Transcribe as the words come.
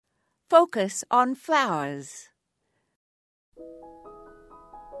Focus on Flowers.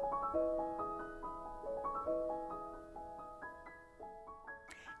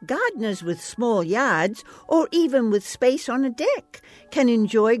 Gardeners with small yards, or even with space on a deck, can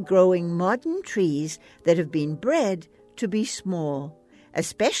enjoy growing modern trees that have been bred to be small.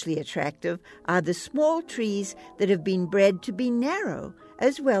 Especially attractive are the small trees that have been bred to be narrow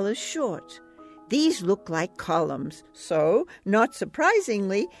as well as short. These look like columns, so, not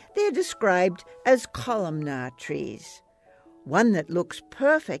surprisingly, they're described as columnar trees. One that looks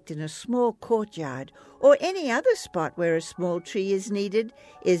perfect in a small courtyard or any other spot where a small tree is needed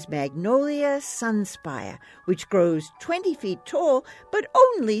is Magnolia sunspire, which grows 20 feet tall but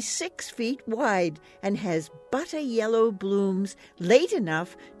only 6 feet wide and has butter yellow blooms late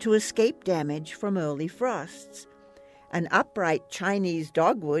enough to escape damage from early frosts. An upright Chinese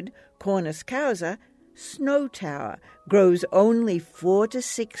dogwood, Cornus causa, snow tower, grows only 4 to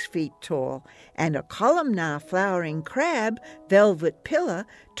 6 feet tall, and a columnar flowering crab, velvet pillar,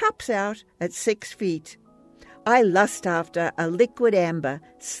 tops out at 6 feet. I lust after a liquid amber,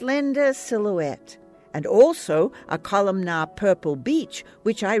 slender silhouette, and also a columnar purple beech,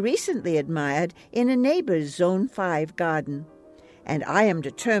 which I recently admired in a neighbor's Zone 5 garden. And I am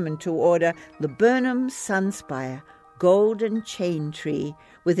determined to order Laburnum sunspire, golden chain tree,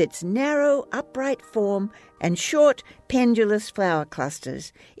 with its narrow, upright form and short, pendulous flower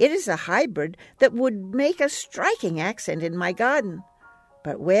clusters. It is a hybrid that would make a striking accent in my garden.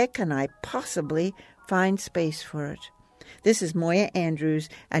 But where can I possibly find space for it? This is Moya Andrews,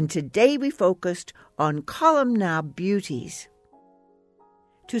 and today we focused on columnar beauties.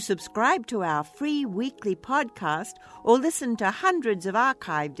 To subscribe to our free weekly podcast or listen to hundreds of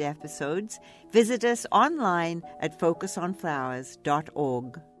archived episodes, visit us online at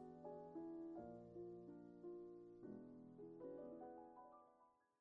focusonflowers.org.